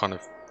and kind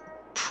of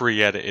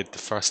pre-edited the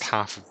first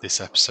half of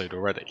this episode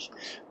already,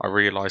 I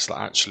realised that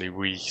actually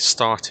we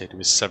started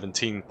with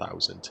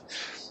 17,000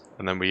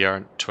 and then we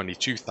earned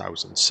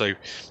 22,000. So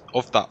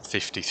of that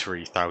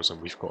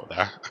 53,000 we've got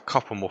there, a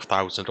couple more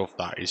thousand of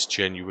that is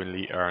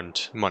genuinely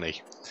earned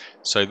money.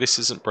 So this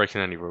isn't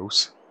breaking any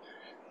rules,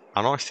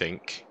 and I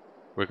think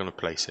we're going to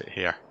place it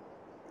here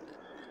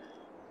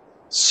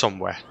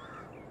somewhere.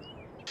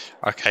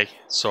 Okay,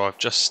 so I've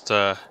just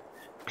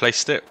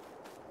placed it.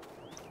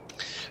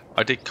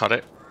 I did cut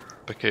it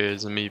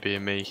because me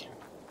being me,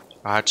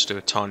 I had to do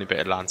a tiny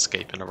bit of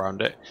landscaping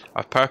around it.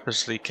 I've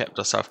purposely kept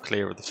myself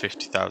clear of the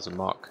 50,000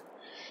 mark,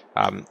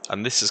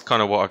 and this is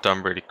kind of what I've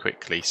done really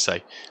quickly. So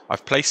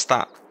I've placed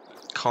that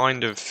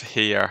kind of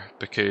here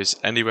because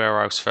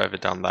anywhere else further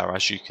down there,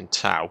 as you can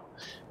tell,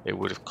 it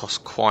would have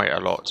cost quite a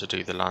lot to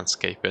do the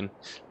landscaping.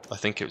 I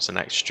think it was an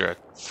extra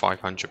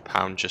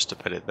 £500 just to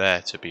put it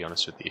there, to be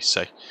honest with you.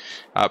 So,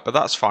 but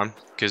that's fine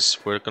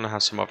because we're going to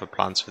have some other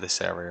plans for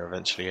this area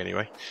eventually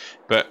anyway.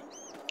 But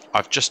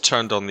I've just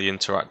turned on the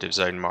interactive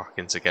zone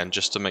markings again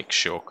just to make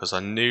sure, because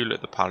I knew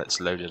that the pallets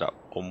loaded up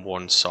on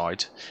one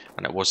side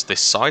and it was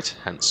this side,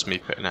 hence me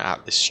putting it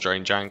at this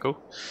strange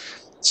angle.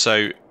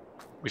 So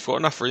we've got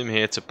enough room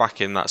here to back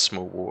in that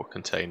small water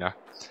container.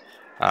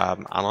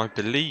 And I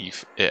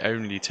believe it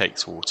only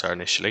takes water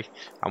initially,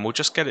 and we'll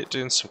just get it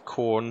doing some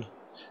corn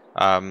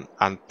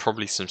and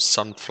probably some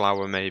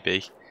sunflower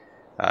maybe,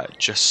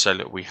 just so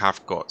that we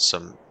have got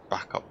some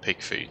backup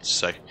pig food.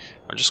 So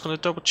I'm just going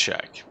to double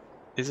check,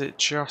 is it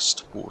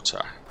just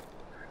water?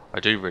 I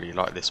do really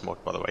like this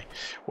mod, by the way.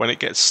 When it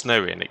gets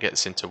snowy and it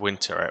gets into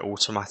winter, it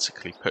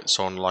automatically puts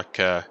on like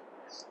a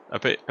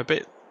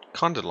bit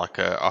kind of like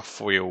a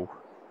foil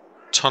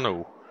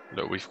tunnel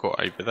that we've got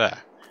over there.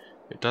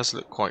 It does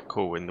look quite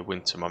cool in the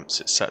winter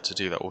months. It's set to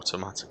do that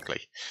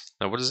automatically.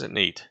 Now, what does it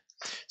need?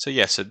 So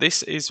yeah, so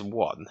this is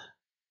one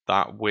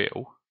that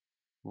will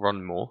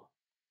run more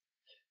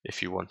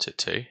if you want it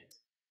to.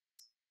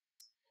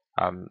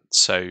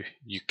 So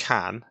you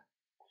can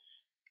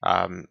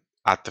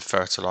add the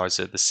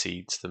fertilizer, the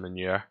seeds, the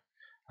manure,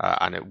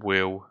 and it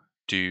will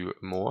do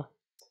more.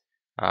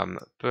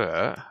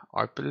 But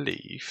I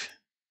believe,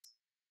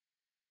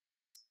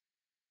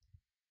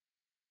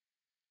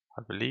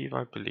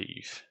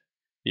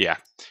 yeah,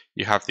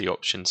 you have the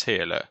options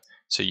here, look.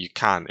 So you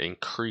can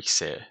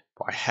increase it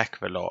by a heck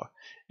of a lot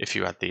if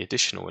you add the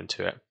additional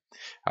into it.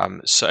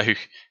 So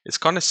it's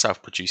kind of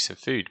self-producing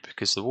food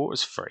because the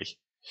water's free.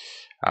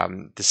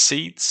 The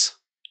seeds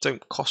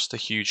don't cost a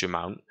huge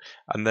amount,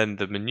 and then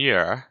the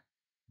manure,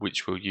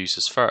 which we'll use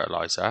as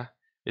fertilizer,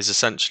 is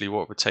essentially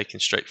what we're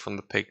taking straight from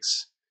the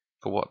pigs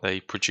for what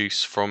they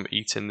produce from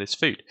eating this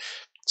food.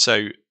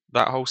 So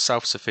that whole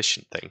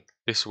self-sufficient thing,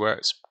 this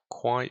works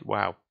quite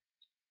well.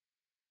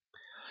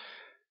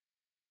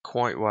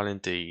 Quite well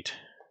indeed.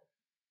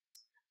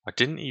 I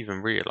didn't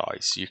even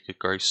realise you could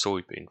grow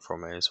soybean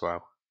from it as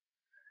well.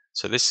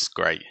 So this is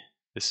great.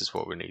 This is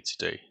what we need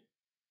to do.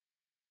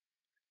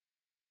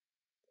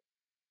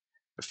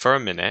 But for a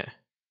minute,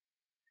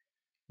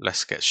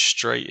 let's get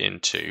straight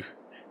into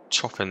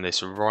topping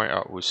this right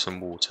up with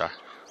some water.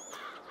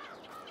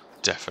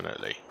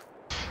 Definitely.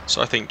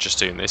 So I think just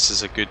doing this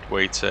is a good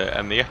way to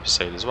end the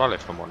episode as well,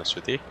 if I'm honest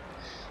with you.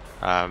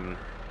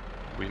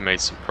 We've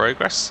made some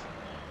progress.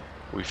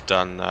 We've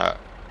done a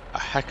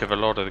heck of a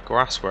lot of the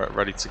grass work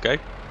ready to go.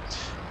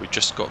 We've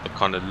just got the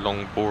kind of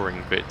long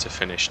boring bit to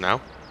finish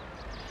now.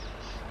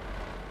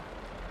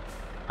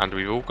 And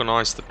we've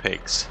organised the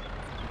pigs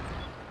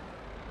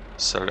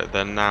so that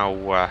they're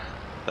now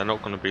they're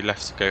not going to be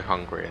left to go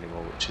hungry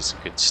anymore, which is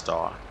a good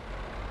start.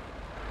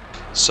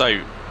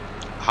 So,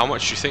 how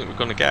much do you think we're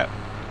going to get?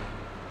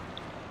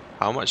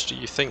 How much do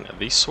you think?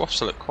 These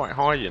swaths look quite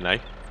high, you know.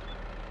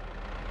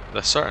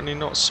 They're certainly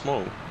not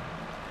small.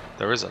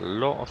 There is a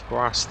lot of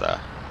grass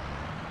there.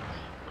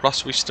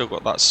 Plus we've still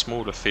got that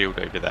smaller field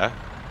over there.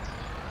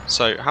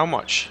 So how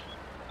much?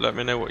 Let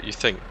me know what you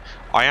think.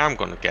 I am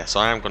going to guess.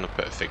 I am going to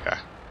put a figure.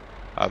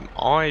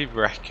 I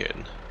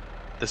reckon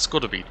there's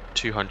got to be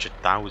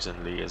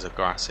 200,000 litres of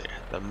grass here.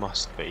 There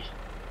must be.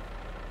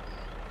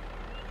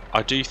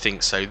 I do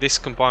think so. This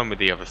combined with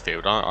the other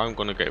field, I'm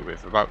going to go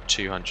with about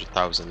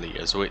 200,000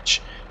 litres,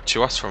 which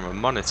to us from a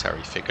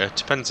monetary figure,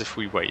 depends if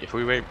we wait. If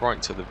we wait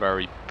right to the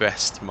very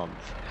best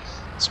month,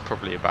 it's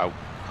probably about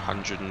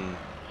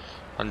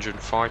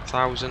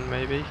 105,000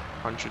 maybe,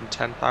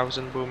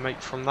 110,000 we'll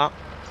make from that,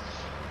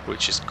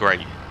 which is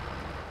great.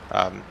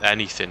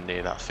 Anything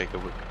near that figure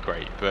would be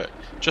great, but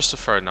just to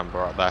throw a number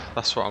out there,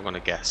 that's what I'm going to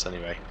guess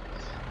anyway.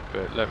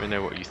 But let me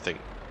know what you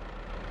think.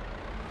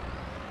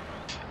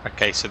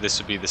 Okay, so this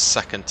would be the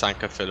second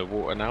tanker full of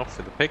water now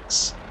for the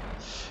pigs,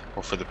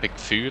 or for the pig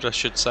food I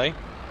should say.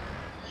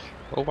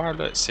 Oh wow,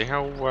 look, see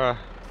how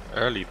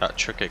early that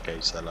trigger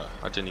goes there. Look,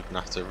 I didn't even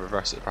have to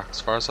reverse it back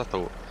as far as I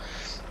thought.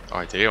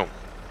 Ideal.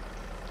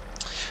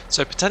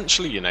 So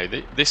potentially, you know,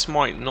 this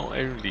might not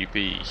only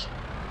be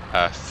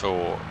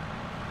for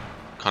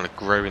kind of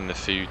growing the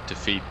food to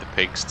feed the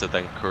pigs to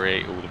then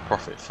create all the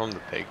profit from the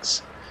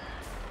pigs.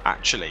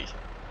 Actually,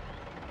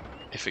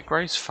 if it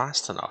grows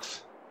fast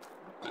enough,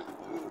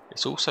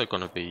 it's also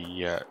going to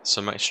be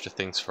some extra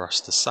things for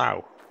us to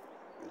sell,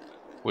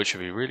 which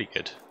would be really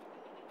good.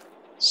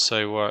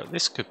 So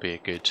this could be a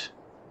good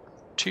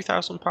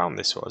 £2,000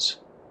 this was.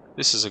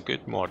 This is a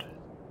good mod.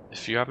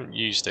 If you haven't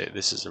used it,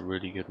 this is a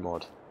really good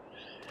mod.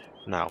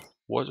 Now,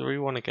 what do we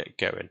want to get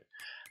going?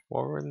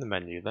 While we're in the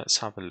menu, let's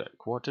have a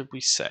look. What did we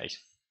say?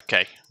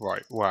 Okay,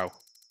 right, wow.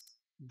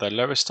 They're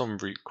lowest on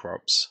root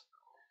crops.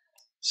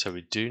 So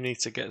we do need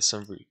to get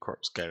some root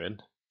crops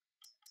going.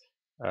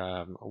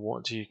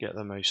 What do you get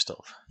the most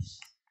of?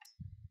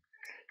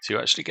 So you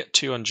actually get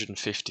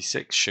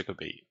 256 sugar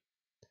beet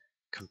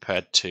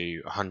compared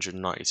to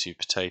 192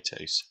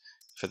 potatoes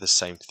for the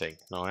same thing.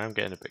 Now I am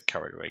getting a bit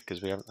carried away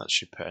because we haven't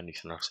actually put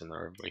anything else in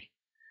there, have we?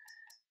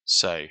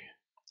 So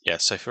yeah,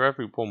 so for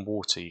every 1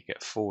 water you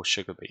get 4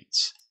 sugar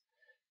beets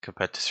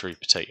compared to 3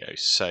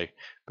 potatoes. So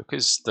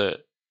because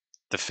the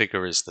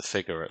figure is the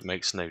figure, it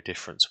makes no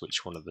difference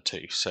which one of the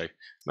two. So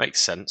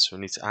makes sense. We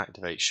need to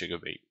activate sugar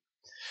beet.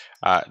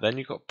 Then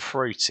you've got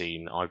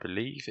protein, I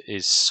believe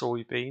is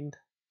soybean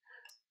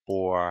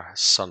or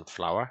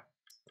sunflower.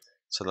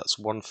 So that's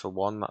 1 for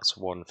 1, that's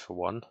 1 for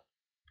 1.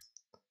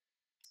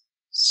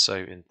 So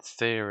in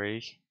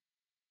theory,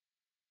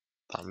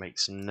 that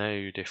makes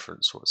no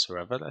difference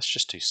whatsoever. Let's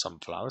just do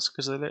sunflowers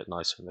because they look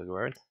nice when they're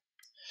growing.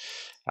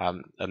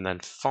 And then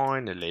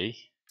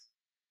finally,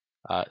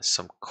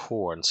 some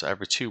corn. So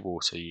every 2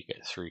 water you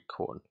get 3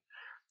 corn.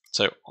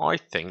 So I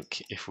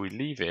think if we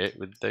leave it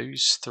with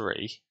those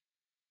 3,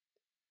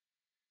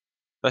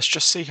 let's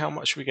just see how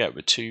much we get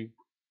with 2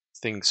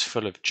 things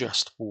full of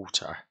just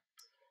water.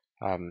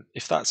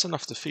 If that's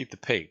enough to feed the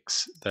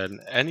pigs, then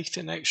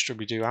anything extra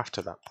we do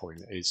after that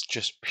point is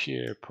just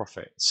pure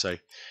profit. So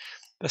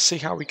let's see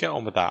how we get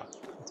on with that.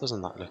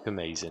 Doesn't that look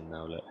amazing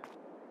now? Look,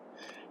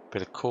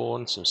 bit of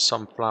corn, some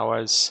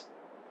sunflowers.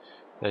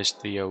 There's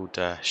the old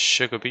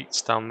sugar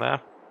beets down there.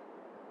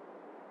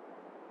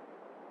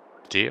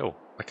 Deal.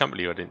 I can't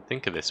believe I didn't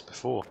think of this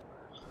before.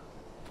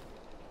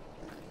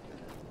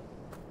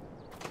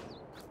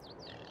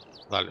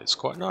 That looks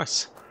quite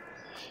nice.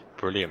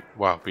 Brilliant.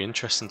 Wow, it'll be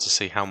interesting to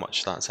see how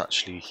much that's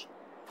actually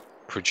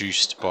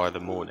produced by the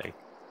morning.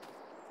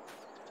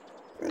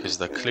 Because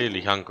they're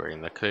clearly hungry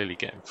and they're clearly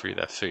getting through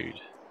their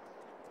food.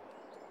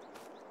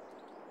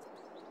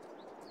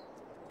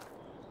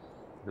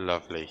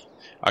 Lovely.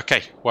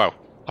 Okay, well,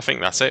 I think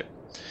that's it.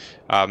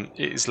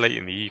 It is late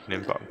in the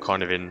evening, but I'm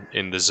kind of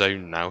in the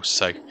zone now.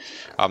 So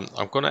I'm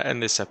going to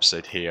end this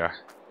episode here.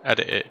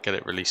 Edit it, get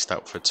it released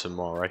out for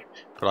tomorrow,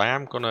 but I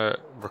am going to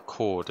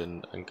record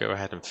and go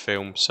ahead and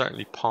film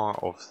certainly part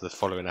of the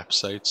following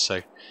episode.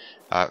 So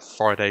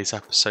Friday's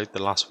episode,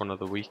 the last one of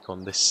the week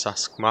on this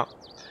Sask map,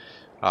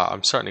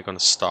 I'm certainly going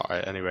to start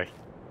it anyway.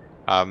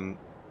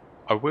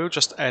 I will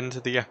just end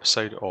the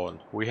episode on,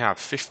 we have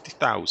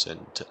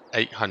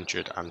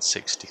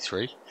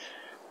 50,863.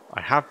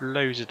 I have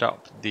loaded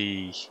up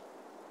the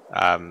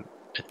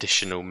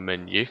additional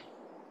menu,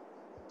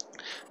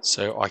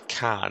 so I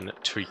can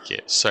tweak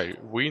it. So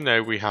we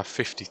know we have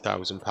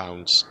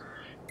 £50,000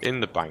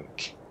 in the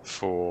bank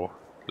for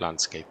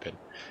landscaping.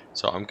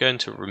 So I'm going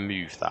to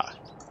remove that.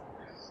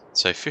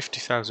 So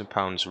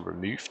 £50,000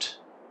 removed.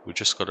 We've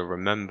just got to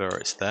remember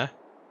it's there.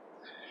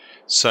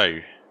 So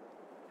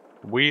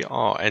we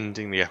are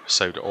ending the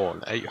episode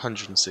on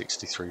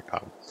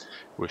 £863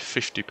 with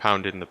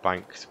 £50 in the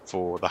bank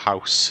for the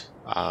house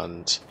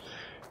and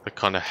the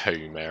kind of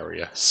home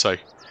area. So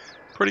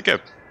pretty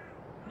good.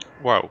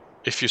 Well,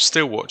 if you're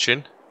still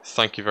watching,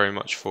 thank you very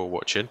much for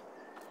watching.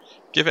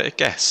 Give it a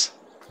guess.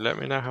 Let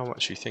me know how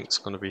much you think is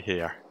going to be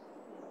here.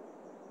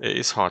 It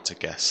is hard to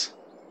guess,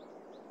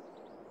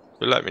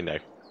 but let me know.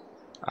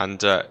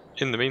 And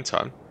in the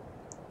meantime,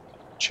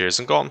 cheers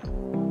and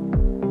gone.